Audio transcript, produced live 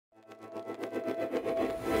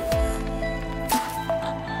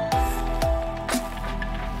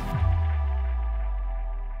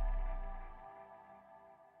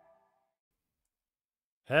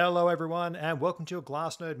Hello, everyone, and welcome to a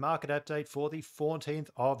Glassnode market update for the 14th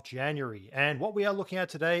of January. And what we are looking at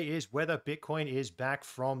today is whether Bitcoin is back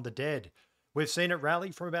from the dead. We've seen it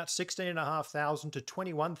rally from about $16,500 to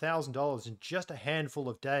 $21,000 in just a handful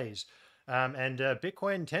of days.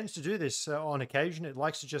 Bitcoin tends to do this on occasion. It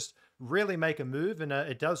likes to just really make a move and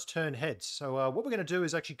it does turn heads. So, what we're going to do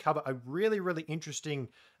is actually cover a really interesting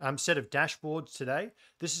set of dashboards today.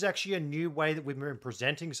 This is actually a new way that we've been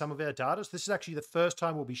presenting some of our data. So this is actually the first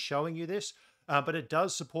time we'll be showing you this, but it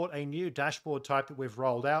does support a new dashboard type that we've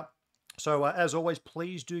rolled out. So as always,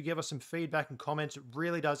 please do give us some feedback and comments. It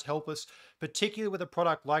really does help us, particularly with a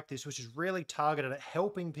product like this, which is really targeted at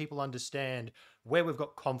helping people understand where we've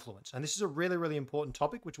got confluence. And this is a really important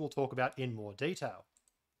topic, which we'll talk about in more detail.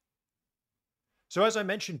 So as I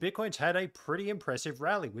mentioned, Bitcoin's had a pretty impressive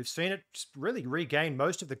rally. We've seen it really regain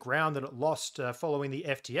most of the ground that it lost following the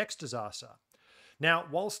FTX disaster. Now,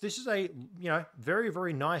 whilst this is a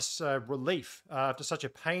very nice relief after such a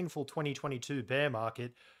painful 2022 bear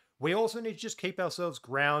market, we also need to just keep ourselves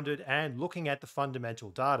grounded and looking at the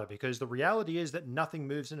fundamental data, because the reality is that nothing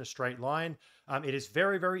moves in a straight line. It is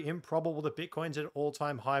very improbable that Bitcoin's at an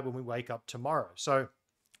all-time high when we wake up tomorrow. So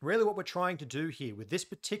really what we're trying to do here with this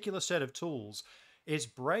particular set of tools is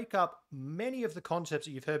break up many of the concepts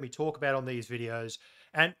that you've heard me talk about on these videos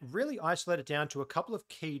and really isolate it down to a couple of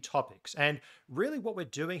key topics. And really what we're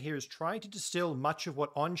doing here is trying to distill much of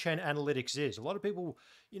what on-chain analytics is. A lot of people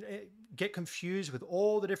get confused with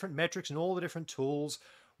all the different metrics and all the different tools.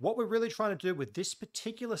 What we're really trying to do with this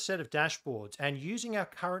particular set of dashboards and using our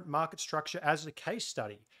current market structure as a case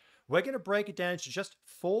study, we're going to break it down to just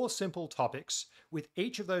 4 simple topics, with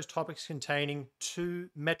each of those topics containing 2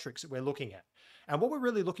 metrics that we're looking at. And what we're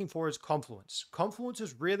really looking for is confluence. Confluence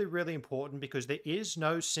is really important because there is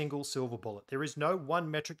no single silver bullet. There is no one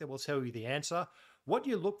metric that will tell you the answer. What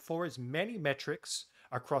you look for is many metrics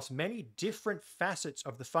across many different facets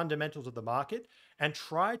of the fundamentals of the market, and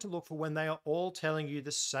try to look for when they are all telling you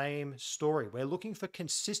the same story. We're looking for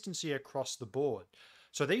consistency across the board.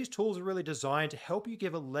 So these tools are really designed to help you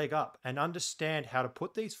give a leg up and understand how to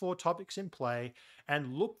put these 4 topics in play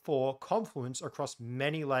and look for confluence across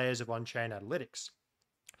many layers of on-chain analytics.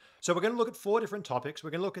 So we're going to look at 4 different topics. We're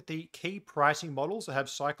going to look at the key pricing models that have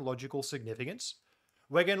psychological significance.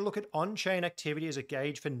 We're going to look at on-chain activity as a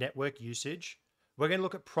gauge for network usage. We're going to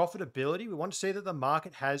look at profitability. We want to see that the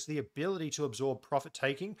market has the ability to absorb profit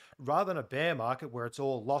taking rather than a bear market where it's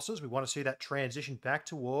all losses. We want to see that transition back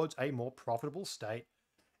towards a more profitable state.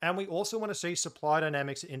 And we also want to see supply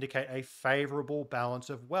dynamics that indicate a favorable balance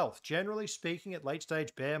of wealth. Generally speaking, at late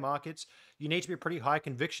stage bear markets, you need to be pretty high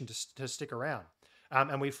conviction to stick around.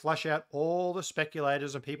 And we flush out all the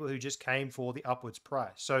speculators and people who just came for the upwards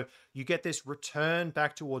price. So you get this return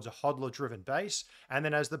back towards a hodler driven base. And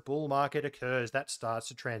then as the bull market occurs, that starts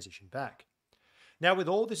to transition back. Now, with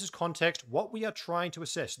all this as context, what we are trying to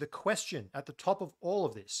assess, the question at the top of all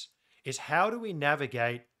of this is, how do we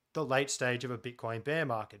navigate the late stage of a Bitcoin bear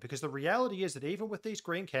market? Because the reality is that even with these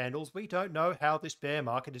green candles, we don't know how this bear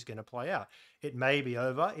market is going to play out. It may be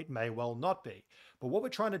over, it may well not be. But what we're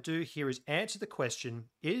trying to do here is answer the question,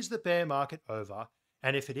 is the bear market over?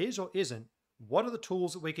 And if it is or isn't, what are the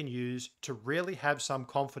tools that we can use to really have some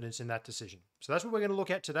confidence in that decision? So that's what we're going to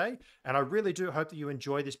look at today. And I really do hope that you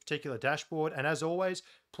enjoy this particular dashboard. And as always,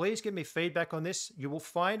 please give me feedback on this. You will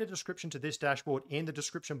find a description to this dashboard in the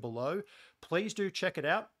description below. Please do check it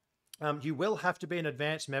out. You will have to be an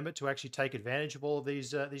advanced member to actually take advantage of all of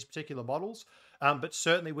these particular models. But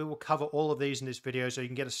certainly we will cover all of these in this video so you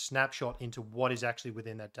can get a snapshot into what is actually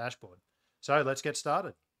within that dashboard. So let's get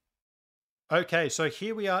started. Okay, so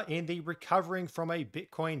here we are in the recovering from a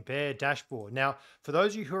Bitcoin bear dashboard. Now, for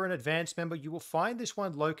those of you who are an advanced member, you will find this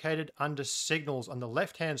one located under signals on the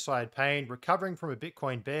left-hand side pane, recovering from a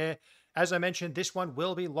Bitcoin bear. As I mentioned, this one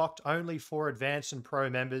will be locked only for advanced and pro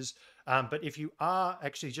members. But if you are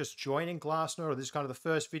actually just joining Glassnode, or this is kind of the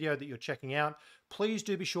first video that you're checking out, please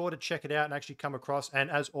do be sure to check it out and actually come across.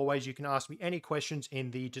 And as always, you can ask me any questions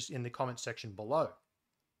in the comments section below.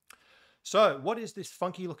 So what is this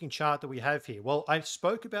funky looking chart that we have here? Well, I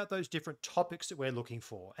spoke about those different topics that we're looking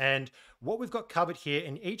for, and what we've got covered here,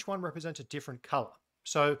 and each one represents a different color.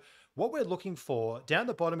 So what we're looking for down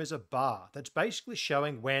the bottom is a bar that's basically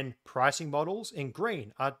showing when pricing models in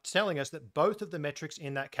green are telling us that both of the metrics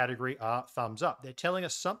in that category are thumbs up. They're telling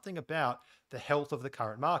us something about the health of the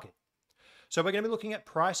current market. So we're going to be looking at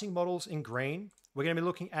pricing models in green. We're going to be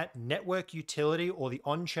looking at network utility, or the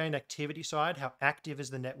on-chain activity side. How active is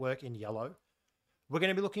the network, in yellow? We're going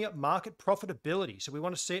to be looking at market profitability. So we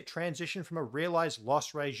want to see it transition from a realized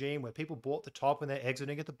loss regime where people bought the top and they're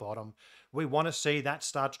exiting at the bottom. We want to see that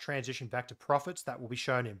start to transition back to profits. That will be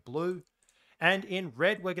shown in blue. And in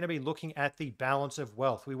red, we're going to be looking at the balance of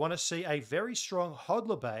wealth. We want to see a very strong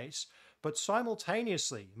hodler base, but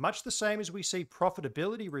simultaneously, much the same as we see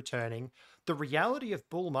profitability returning, the reality of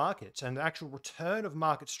bull markets and the actual return of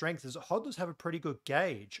market strength is that hodlers have a pretty good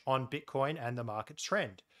gauge on Bitcoin and the market's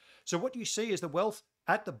trend. So what you see is the wealth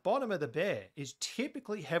at the bottom of the bear is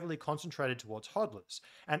typically heavily concentrated towards hodlers.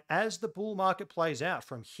 And as the bull market plays out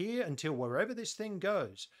from here until wherever this thing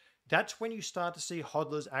goes, that's when you start to see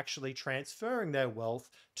hodlers actually transferring their wealth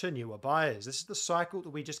to newer buyers. This is the cycle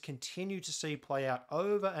that we just continue to see play out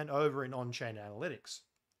over and over in on-chain analytics.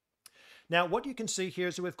 Now, what you can see here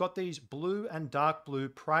is that we've got these blue and dark blue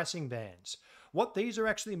pricing bands. What these are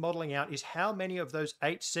actually modeling out is how many of those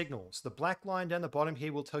 8 signals, the black line down the bottom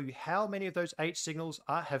here will tell you how many of those 8 signals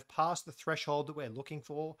have passed the threshold that we're looking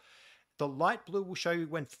for. The light blue will show you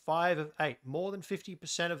when 5 of 8, more than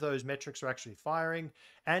 50% of those metrics are actually firing.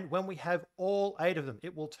 And when we have all 8 of them,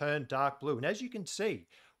 it will turn dark blue. And as you can see,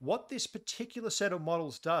 what this particular set of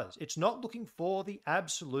models does, it's not looking for the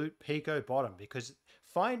absolute pico bottom, because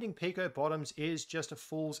finding pico bottoms is just a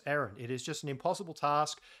fool's errand. It is just an impossible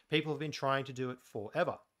task. People have been trying to do it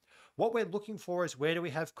forever. What we're looking for is where do we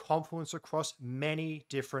have confluence across many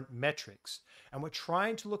different metrics. And we're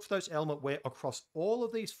trying to look for those elements where across all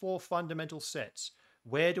of these 4 fundamental sets,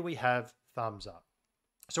 where do we have thumbs up?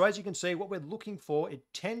 So as you can see, what we're looking for, it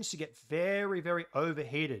tends to get very, very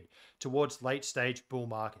overheated towards late stage bull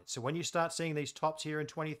markets. So when you start seeing these tops here in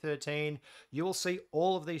 2013, you will see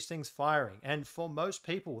all of these things firing. And for most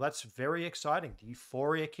people, that's very exciting. The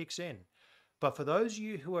euphoria kicks in. But for those of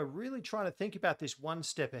you who are really trying to think about this one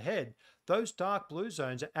step ahead, those dark blue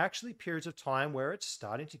zones are actually periods of time where it's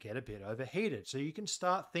starting to get a bit overheated. So you can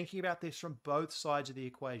start thinking about this from both sides of the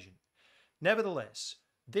equation. Nevertheless,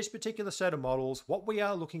 this particular set of models, what we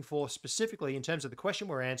are looking for specifically in terms of the question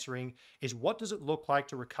we're answering is what does it look like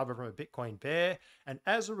to recover from a Bitcoin bear? And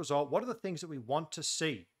as a result, what are the things that we want to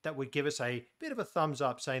see that would give us a bit of a thumbs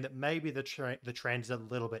up saying that maybe the trend is a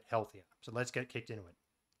little bit healthier? So let's get kicked into it.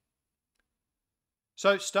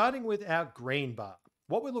 So starting with our green bar,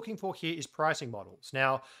 what we're looking for here is pricing models.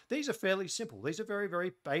 Now, these are fairly simple. These are very,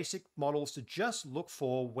 very basic models to just look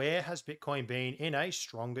for where has Bitcoin been in a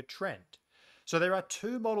stronger trend. So there are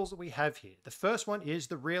 2 models that we have here. The first one is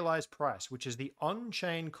the realized price, which is the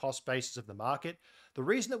on-chain cost basis of the market. The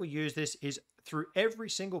reason that we use this is through every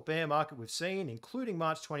single bear market we've seen, including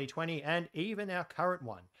March 2020 and even our current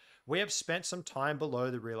one, we have spent some time below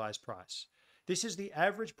the realized price. This is the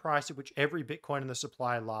average price at which every Bitcoin in the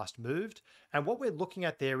supply last moved. And what we're looking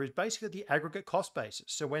at there is basically the aggregate cost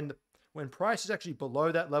basis. So when price is actually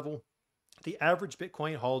below that level, the average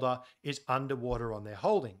Bitcoin holder is underwater on their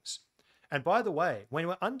holdings. And by the way, when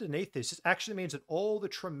we're underneath this, it actually means that all the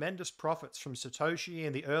tremendous profits from Satoshi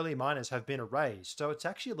and the early miners have been erased. So it's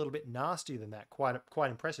actually a little bit nastier than that, quite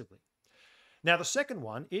impressively. Now, the second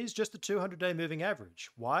one is just the 200-day moving average.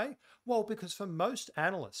 Why? Well, because for most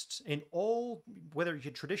analysts in all, whether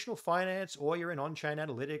you're traditional finance or you're in on-chain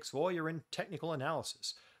analytics or you're in technical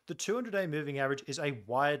analysis, the 200-day moving average is a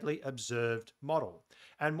widely observed model.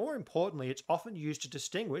 And more importantly, it's often used to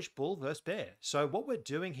distinguish bull versus bear. So what we're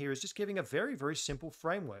doing here is just giving a very, very simple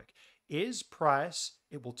framework. Is price,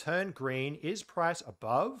 it will turn green, is price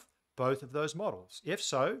above both of those models? If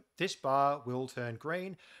so, this bar will turn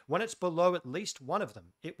green. When it's below at least one of them,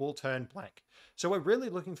 it will turn blank. So we're really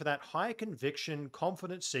looking for that high conviction,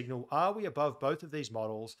 confidence signal. Are we above both of these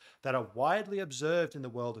models that are widely observed in the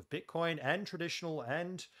world of Bitcoin and traditional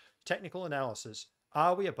and technical analysis?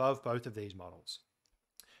 Are we above both of these models?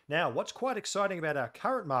 Now, what's quite exciting about our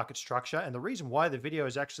current market structure, and the reason why the video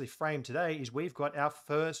is actually framed today, is we've got our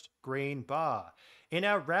first green bar. In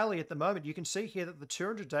our rally at the moment, you can see here that the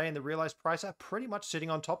 200-day and the realized price are pretty much sitting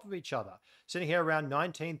on top of each other, sitting here around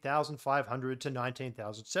 19,500 to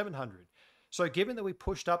 19,700. So given that we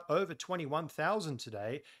pushed up over 21,000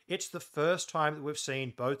 today, it's the first time that we've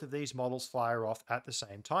seen both of these models fire off at the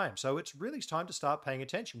same time. So it's really time to start paying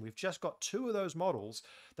attention. We've just got 2 of those models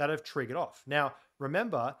that have triggered off. Now,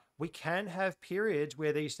 remember, we can have periods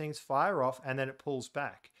where these things fire off and then it pulls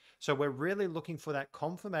back. So we're really looking for that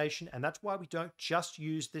confirmation, and that's why we don't just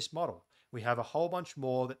use this model. We have a whole bunch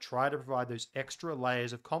more that try to provide those extra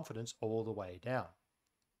layers of confidence all the way down.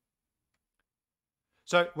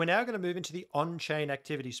 So we're now going to move into the on-chain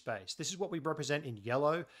activity space. This is what we represent in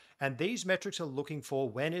yellow, and these metrics are looking for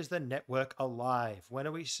when is the network alive? When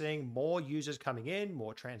are we seeing more users coming in,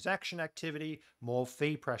 more transaction activity, more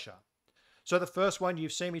fee pressure? So the first one,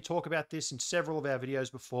 you've seen me talk about this in several of our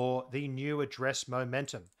videos before, the new address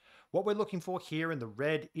momentum. What we're looking for here in the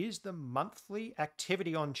red is the monthly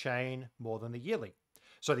activity on chain more than the yearly.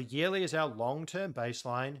 So the yearly is our long-term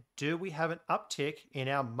baseline. Do we have an uptick in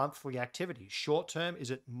our monthly activity? Short-term,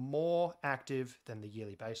 is it more active than the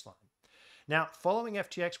yearly baseline? Now, following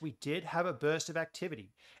FTX, we did have a burst of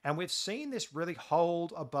activity, and we've seen this really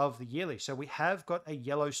hold above the yearly. So we have got a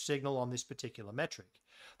yellow signal on this particular metric.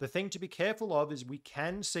 The thing to be careful of is we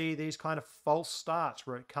can see these kind of false starts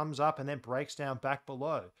where it comes up and then breaks down back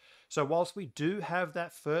below. So whilst we do have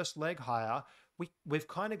that first leg higher, we've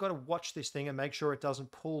kind of got to watch this thing and make sure it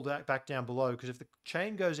doesn't pull that back down below, because if the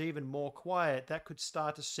chain goes even more quiet, that could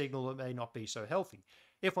start to signal it may not be so healthy.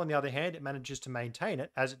 If, on the other hand, it manages to maintain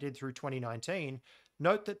it, as it did through 2019,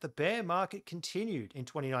 note that the bear market continued in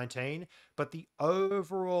 2019, but the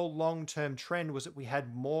overall long-term trend was that we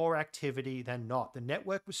had more activity than not. The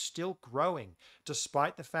network was still growing,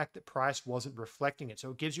 despite the fact that price wasn't reflecting it.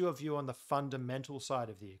 So it gives you a view on the fundamental side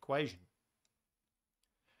of the equation.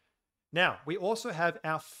 Now, we also have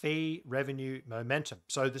our fee revenue momentum.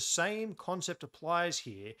 So the same concept applies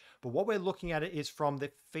here, but what we're looking at it is from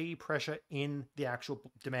the fee pressure in the actual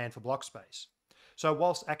demand for block space. So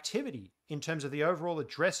whilst activity in terms of the overall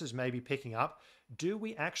addresses may be picking up, do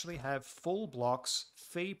we actually have full blocks,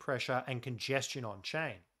 fee pressure, and congestion on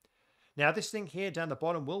chain? Now, this thing here down the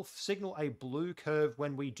bottom will signal a blue curve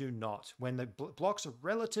when we do not. When the blocks are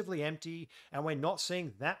relatively empty and we're not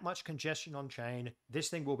seeing that much congestion on chain, this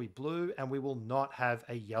thing will be blue and we will not have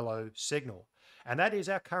a yellow signal. And that is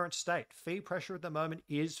our current state. Fee pressure at the moment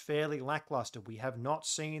is fairly lackluster. We have not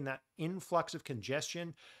seen that influx of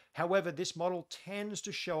congestion. However, this model tends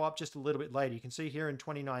to show up just a little bit later. You can see here in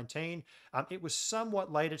 2019, it was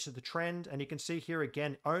somewhat later to the trend. And you can see here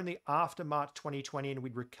again, only after March 2020, and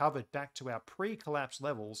we'd recovered back to our pre-collapse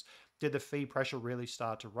levels, did the fee pressure really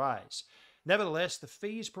start to rise. Nevertheless, the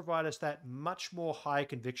fees provide us that much more high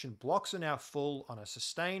conviction. Blocks are now full on a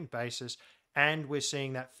sustained basis, and we're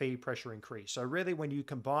seeing that fee pressure increase. So really, when you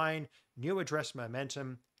combine new address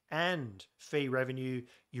momentum and fee revenue,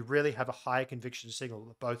 you really have a high conviction signal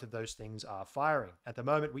that both of those things are firing. At the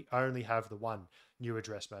moment, we only have the one, new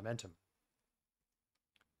address momentum.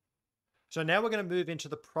 So now we're going to move into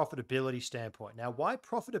the profitability standpoint. Now, why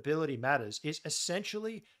profitability matters is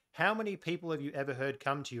essentially how many people have you ever heard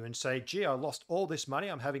come to you and say, gee, I lost all this money.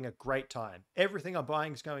 I'm having a great time. Everything I'm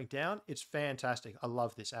buying is going down. It's fantastic. I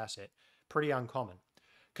love this asset. Pretty uncommon.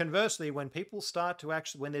 Conversely, when people start to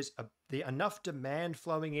actually, when there's enough demand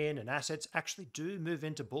flowing in and assets actually do move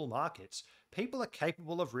into bull markets, people are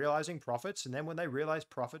capable of realizing profits. And then when they realize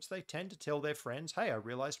profits, they tend to tell their friends, hey, I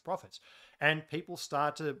realized profits. And people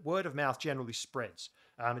start to, word of mouth generally spreads.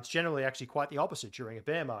 It's generally actually quite the opposite during a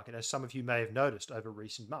bear market, as some of you may have noticed over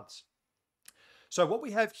recent months. So what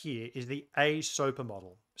we have here is the aSOPR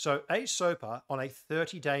model. So aSOPR on a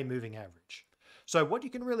 30-day moving average. So what you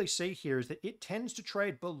can really see here is that it tends to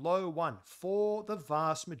trade below 1 for the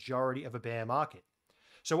vast majority of a bear market.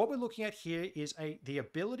 So what we're looking at here is the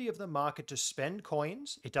ability of the market to spend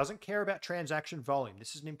coins. It doesn't care about transaction volume.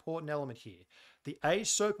 This is an important element here. The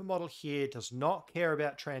aSOPR model here does not care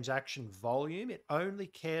about transaction volume. It only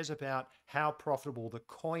cares about how profitable the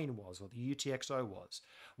coin was, or the UTXO was.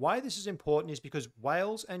 Why this is important is because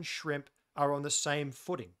whales and shrimp are on the same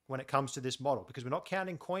footing when it comes to this model, because we're not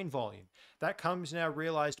counting coin volume. That comes in our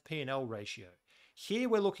realized P&L ratio. Here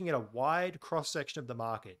we're looking at a wide cross-section of the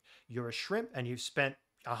market. You're a shrimp and you've spent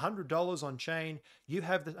 $100 on chain, you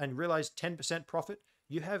have and realized 10% profit,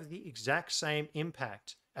 you have the exact same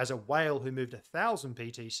impact as a whale who moved 1,000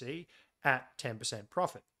 BTC at 10%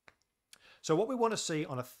 profit. So what we want to see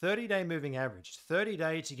on a 30-day moving average, 30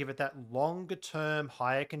 days to give it that longer term,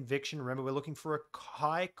 higher conviction. Remember, we're looking for a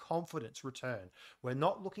high confidence return. We're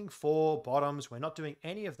not looking for bottoms. We're not doing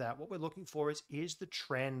any of that. What we're looking for is the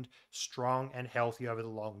trend strong and healthy over the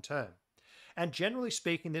long term? And generally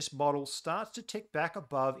speaking, this model starts to tick back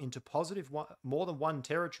above into positive more than one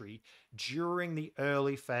territory during the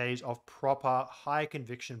early phase of proper high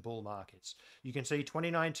conviction bull markets. You can see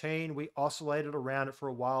 2019, we oscillated around it for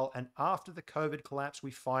a while. And after the COVID collapse,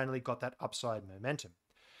 we finally got that upside momentum.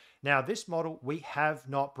 Now, this model, we have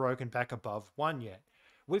not broken back above 1 yet.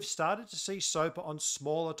 We've started to see SOPR on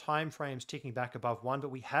smaller timeframes ticking back above 1,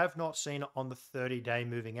 but we have not seen it on the 30-day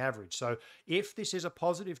moving average. So if this is a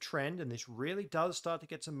positive trend and this really does start to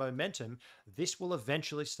get some momentum, this will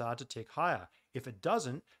eventually start to tick higher. If it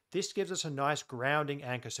doesn't, this gives us a nice grounding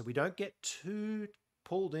anchor so we don't get too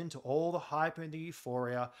pulled into all the hype and the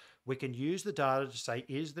euphoria. We can use the data to say,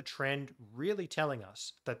 is the trend really telling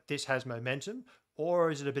us that this has momentum?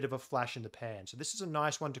 or is it a bit of a flash in the pan? So this is a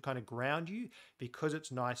nice one to kind of ground you because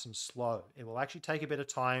it's nice and slow. It will actually take a bit of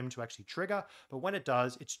time to actually trigger, but when it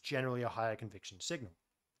does, it's generally a higher conviction signal.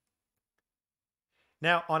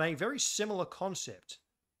 Now, on a very similar concept,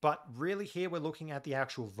 but really here we're looking at the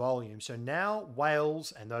actual volume. So now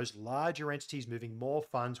whales and those larger entities moving more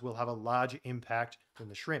funds will have a larger impact than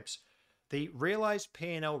the shrimps. The realized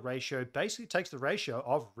P&L ratio basically takes the ratio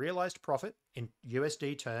of realized profit in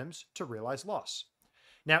USD terms to realized loss.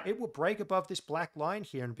 Now, it will break above this black line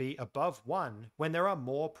here and be above 1 when there are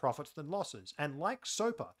more profits than losses. And like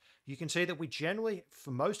aSOPR, you can see that we generally,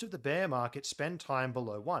 for most of the bear market, spend time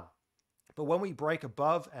below 1. But when we break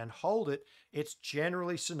above and hold it, it's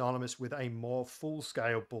generally synonymous with a more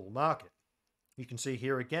full-scale bull market. You can see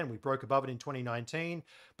here again, we broke above it in 2019,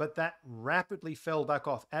 but that rapidly fell back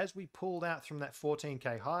off. As we pulled out from that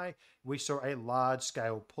 14K high, we saw a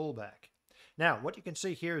large-scale pullback. Now, what you can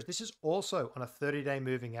see here is this is also on a 30-day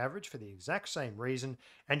moving average for the exact same reason,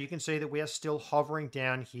 and you can see that we are still hovering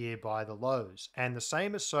down here by the lows. And the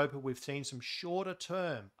same as aSOPR, we've seen some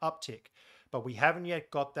shorter-term uptick, but we haven't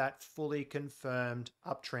yet got that fully confirmed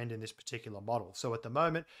uptrend in this particular model. So at the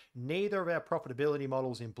moment, neither of our profitability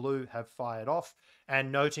models in blue have fired off,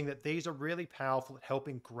 and noting that these are really powerful at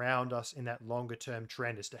helping ground us in that longer term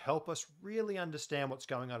trend is to help us really understand what's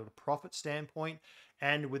going on at a profit standpoint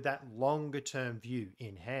and with that longer term view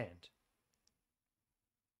in hand.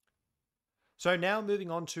 So now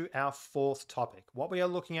moving on to our fourth topic. What we are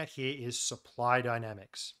looking at here is supply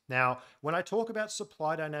dynamics. Now, when I talk about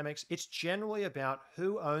supply dynamics, it's generally about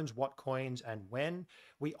who owns what coins and when.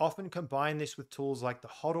 We often combine this with tools like the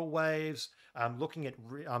HODL waves, looking at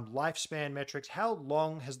lifespan metrics. How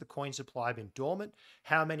long has the coin supply been dormant?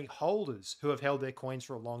 How many holders who have held their coins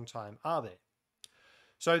for a long time are there?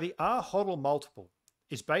 So the RHODL multiple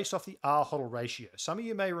is based off the RHODL ratio. Some of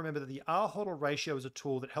you may remember that the RHODL ratio is a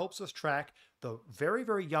tool that helps us track the very,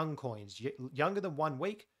 very young coins, younger than 1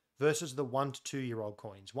 week, versus the 1 to 2 year old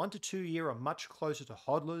coins. 1 to 2 year are much closer to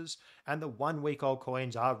hodlers, and the 1 week old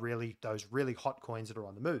coins are really those really hot coins that are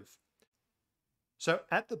on the move. So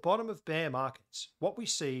at the bottom of bear markets, what we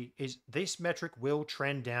see is this metric will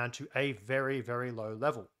trend down to a very, very low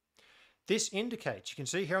level. This indicates, you can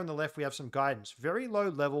see here on the left, we have some guidance. Very low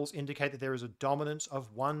levels indicate that there is a dominance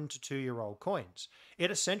of 1 to 2 year old coins.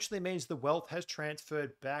 It essentially means the wealth has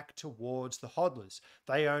transferred back towards the hodlers.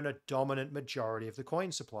 They own a dominant majority of the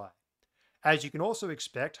coin supply. As you can also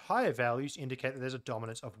expect, higher values indicate that there's a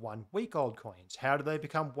dominance of 1 week old coins. How do they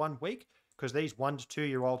become 1 week? Because these 1 to 2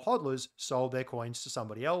 year old hodlers sold their coins to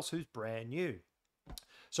somebody else who's brand new.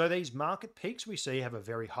 So these market peaks we see have a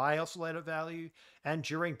very high oscillator value, and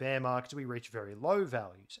during bear markets we reach very low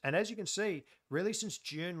values. And as you can see, really since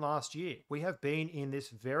June last year, we have been in this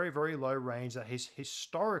very, very low range that has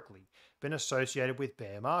historically been associated with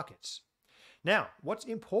bear markets. Now, what's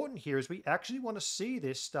important here is we actually want to see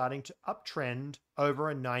this starting to uptrend over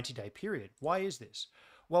a 90-day period. Why is this?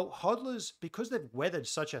 Well, hodlers, because they've weathered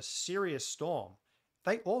such a serious storm,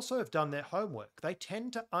 they also have done their homework. They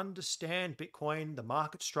tend to understand Bitcoin, the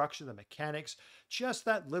market structure, the mechanics, just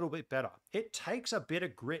that little bit better. It takes a bit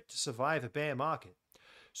of grit to survive a bear market.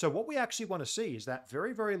 So what we actually want to see is that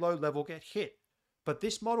very, very low level get hit. But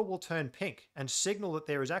this model will turn pink and signal that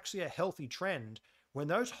there is actually a healthy trend when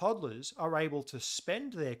those hodlers are able to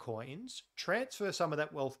spend their coins, transfer some of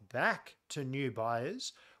that wealth back to new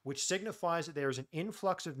buyers, which signifies that there is an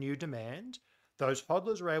influx of new demand. Those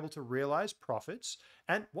hodlers are able to realize profits.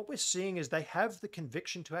 And what we're seeing is they have the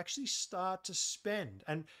conviction to actually start to spend.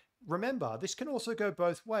 And remember, this can also go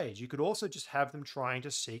both ways. You could also just have them trying to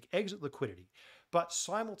seek exit liquidity. But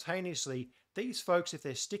simultaneously, these folks, if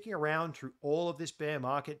they're sticking around through all of this bear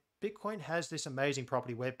market, Bitcoin has this amazing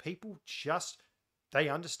property where people just, they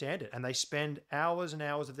understand it and they spend hours and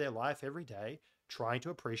hours of their life every day trying to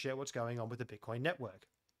appreciate what's going on with the Bitcoin network.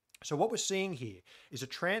 So what we're seeing here is a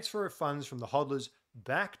transfer of funds from the hodlers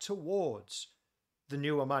back towards the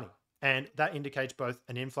newer money. And that indicates both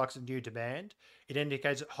an influx of new demand. It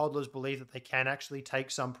indicates that hodlers believe that they can actually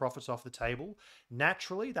take some profits off the table.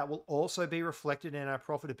 Naturally, that will also be reflected in our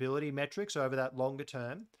profitability metrics over that longer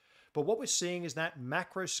term. But what we're seeing is that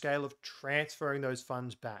macro scale of transferring those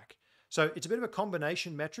funds back. So it's a bit of a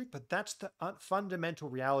combination metric, but that's the fundamental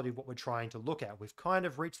reality of what we're trying to look at. We've kind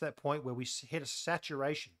of reached that point where we hit a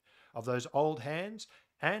saturation of those old hands,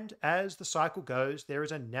 and as the cycle goes, there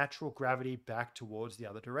is a natural gravity back towards the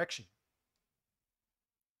other direction.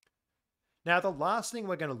 Now, the last thing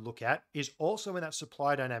we're going to look at is also in that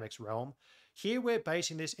supply dynamics realm. Here we're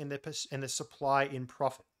basing this in the supply in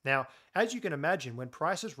profit. Now, as you can imagine, when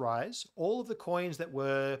prices rise, all of the coins that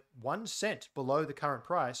were 1 cent below the current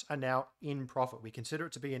price are now in profit. We consider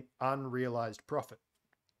it to be an unrealized profit.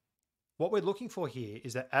 What we're looking for here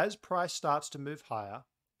is that as price starts to move higher,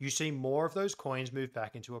 you see more of those coins move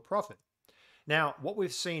back into a profit. Now, what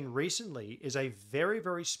we've seen recently is a very,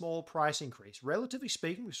 very small price increase. Relatively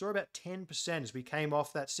speaking, we saw about 10% as we came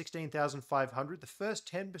off that 16,500. The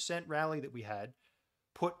first 10% rally that we had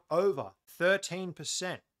put over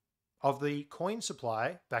 13% of the coin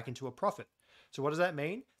supply back into a profit. So what does that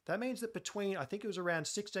mean? That means that between, I think it was around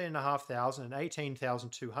 16,500 and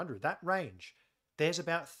 18,200, that range, there's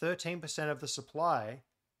about 13% of the supply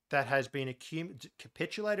that has been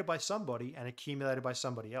capitulated by somebody and accumulated by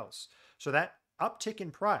somebody else. So that uptick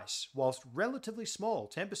in price, whilst relatively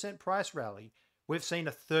small, 10% price rally, we've seen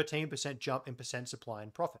a 13% jump in percent supply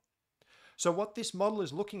and profit. So what this model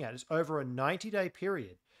is looking at is over a 90-day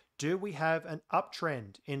period, do we have an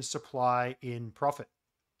uptrend in supply in profit?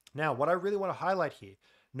 Now, what I really want to highlight here,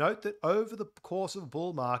 note that over the course of a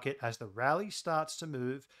bull market, as the rally starts to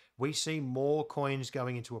move, we see more coins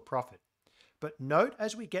going into a profit. But note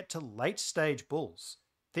as we get to late stage bulls,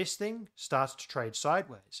 this thing starts to trade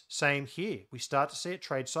sideways. Same here. We start to see it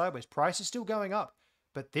trade sideways. Price is still going up,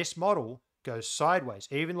 but this model goes sideways.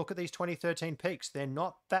 Even look at these 2013 peaks. They're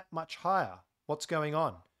not that much higher. What's going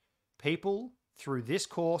on? People, through this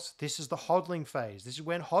course, this is the hodling phase. This is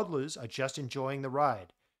when hodlers are just enjoying the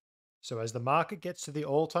ride. So as the market gets to the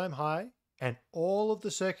all-time high and all of the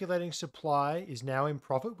circulating supply is now in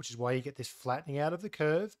profit, which is why you get this flattening out of the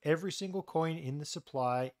curve, every single coin in the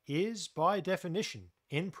supply is by definition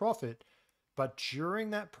in profit. But during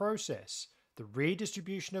that process, the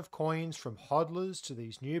redistribution of coins from hodlers to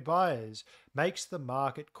these new buyers makes the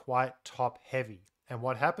market quite top heavy. And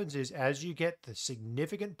what happens is as you get the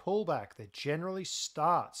significant pullback that generally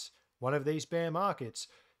starts one of these bear markets,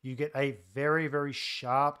 you get a very, very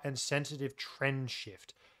sharp and sensitive trend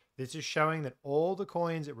shift. This is showing that all the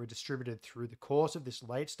coins that were distributed through the course of this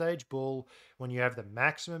late stage bull, when you have the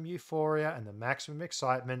maximum euphoria and the maximum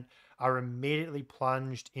excitement, are immediately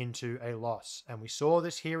plunged into a loss. And we saw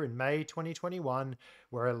this here in May 2021,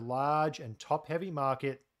 where a large and top heavy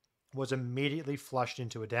market was immediately flushed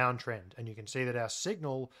into a downtrend. And you can see that our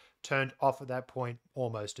signal turned off at that point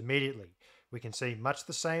almost immediately. We can see much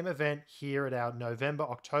the same event here at our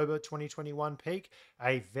November-October 2021 peak,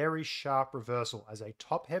 a very sharp reversal as a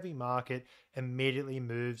top-heavy market immediately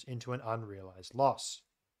moves into an unrealized loss.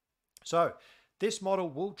 So this model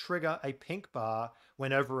will trigger a pink bar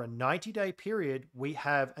when over a 90-day period, we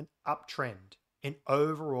have an uptrend in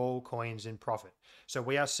overall coins in profit. So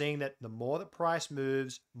we are seeing that the more the price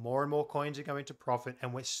moves, more and more coins are going to profit,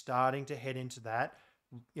 and we're starting to head into that,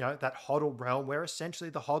 that hodl realm where essentially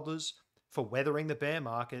the hodlers, for weathering the bear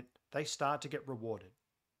market, they start to get rewarded.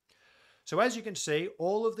 So as you can see,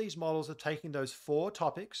 all of these models are taking those 4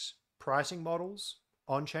 topics, pricing models,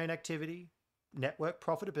 on-chain activity, network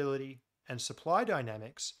profitability, and supply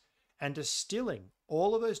dynamics, and distilling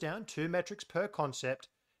all of those down, 2 metrics per concept,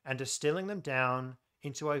 and distilling them down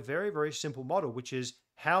into a very, very simple model, which is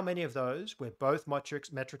how many of those where both metrics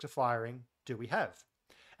are firing do we have?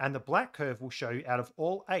 And the black curve will show you out of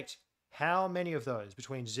all 8, how many of those,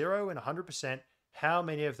 between 0 and 100%, how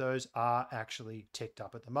many of those are actually ticked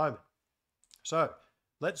up at the moment. So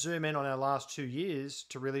let's zoom in on our last 2 years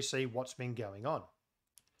to really see what's been going on.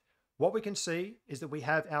 What we can see is that we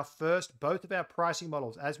have both of our pricing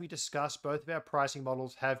models. As we discussed, both of our pricing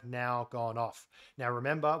models have now gone off. Now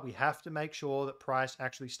remember, we have to make sure that price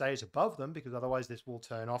actually stays above them because otherwise this will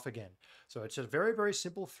turn off again. So it's a very, very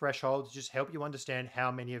simple threshold to just help you understand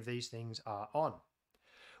how many of these things are on.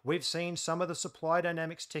 We've seen some of the supply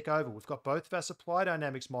dynamics tick over. We've got both of our supply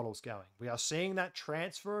dynamics models going. We are seeing that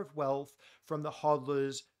transfer of wealth from the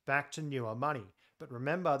hodlers back to newer money. But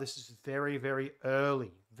remember, this is very, very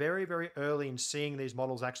early in seeing these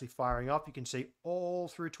models actually firing up. You can see all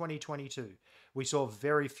through 2022, we saw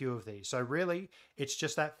very few of these. So really, it's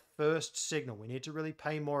just that first signal. We need to really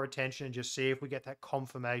pay more attention and just see if we get that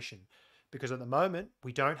confirmation. Because at the moment,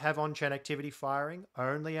 we don't have on-chain activity firing,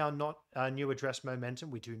 only our new address momentum.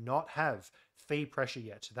 We do not have fee pressure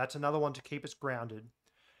yet. So that's another one to keep us grounded.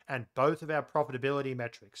 And both of our profitability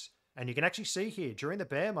metrics. And you can actually see here, during the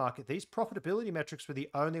bear market, these profitability metrics were the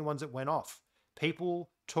only ones that went off. People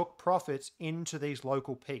took profits into these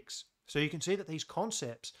local peaks. So you can see that these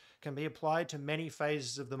concepts can be applied to many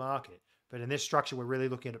phases of the market. But in this structure, we're really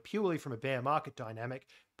looking at it purely from a bear market dynamic,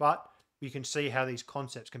 but you can see how these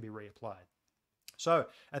concepts can be reapplied. So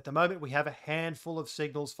at the moment, we have a handful of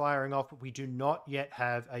signals firing off, but we do not yet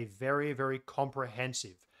have a very, very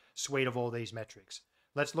comprehensive suite of all these metrics.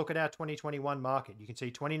 Let's look at our 2021 market. You can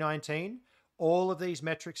see 2019, all of these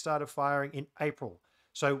metrics started firing in April.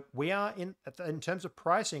 So we are in terms of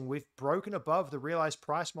pricing, we've broken above the realized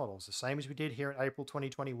price models, the same as we did here in April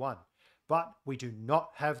 2021. But we do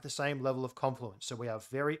not have the same level of confluence. So we are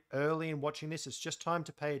very early in watching this. It's just time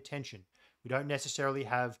to pay attention. We don't necessarily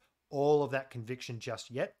have all of that conviction just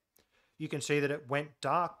yet. You can see that it went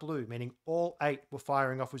dark blue, meaning all 8 were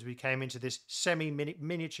firing off as we came into this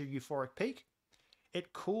semi-miniature euphoric peak.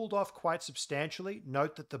 It cooled off quite substantially.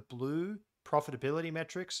 Note that the blue profitability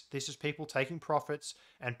metrics, this is people taking profits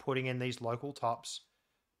and putting in these local tops.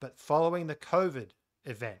 But following the COVID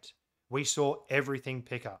event, we saw everything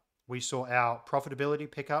pick up. We saw our profitability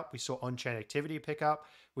pick up. We saw on-chain activity pick up.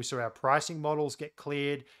 We saw our pricing models get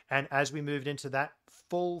cleared. And as we moved into that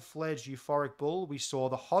full-fledged euphoric bull, we saw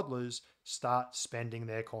the hodlers start spending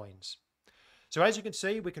their coins. So as you can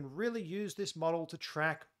see, we can really use this model to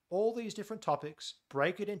track all these different topics,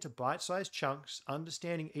 break it into bite-sized chunks,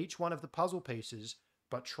 understanding each one of the puzzle pieces,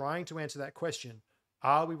 but trying to answer that question,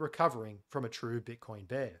 are we recovering from a true Bitcoin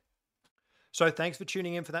bear? So thanks for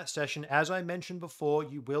tuning in for that session. As I mentioned before,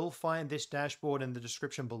 you will find this dashboard in the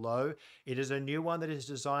description below. It is a new one that is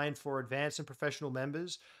designed for advanced and professional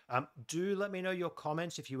members. Do let me know your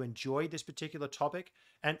comments if you enjoyed this particular topic,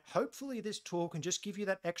 and hopefully this tool can just give you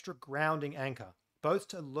that extra grounding anchor, both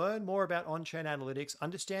to learn more about on-chain analytics,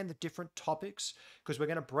 understand the different topics, because we're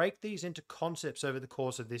going to break these into concepts over the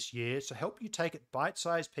course of this year to help you take it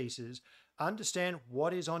bite-sized pieces, understand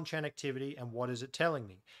what is on-chain activity and what is it telling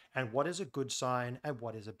me, and what is a good sign and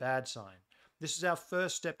what is a bad sign. This is our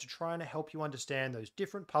first step to trying to help you understand those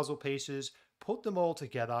different puzzle pieces, put them all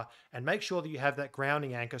together, and make sure that you have that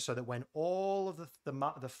grounding anchor so that when all of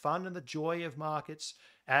the fun and the joy of markets,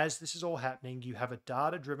 as this is all happening, you have a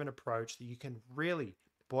data-driven approach that you can really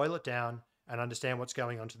boil it down and understand what's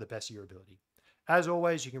going on to the best of your ability. As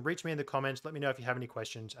always, you can reach me in the comments. Let me know if you have any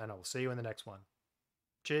questions, and I will see you in the next one.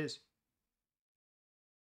 Cheers.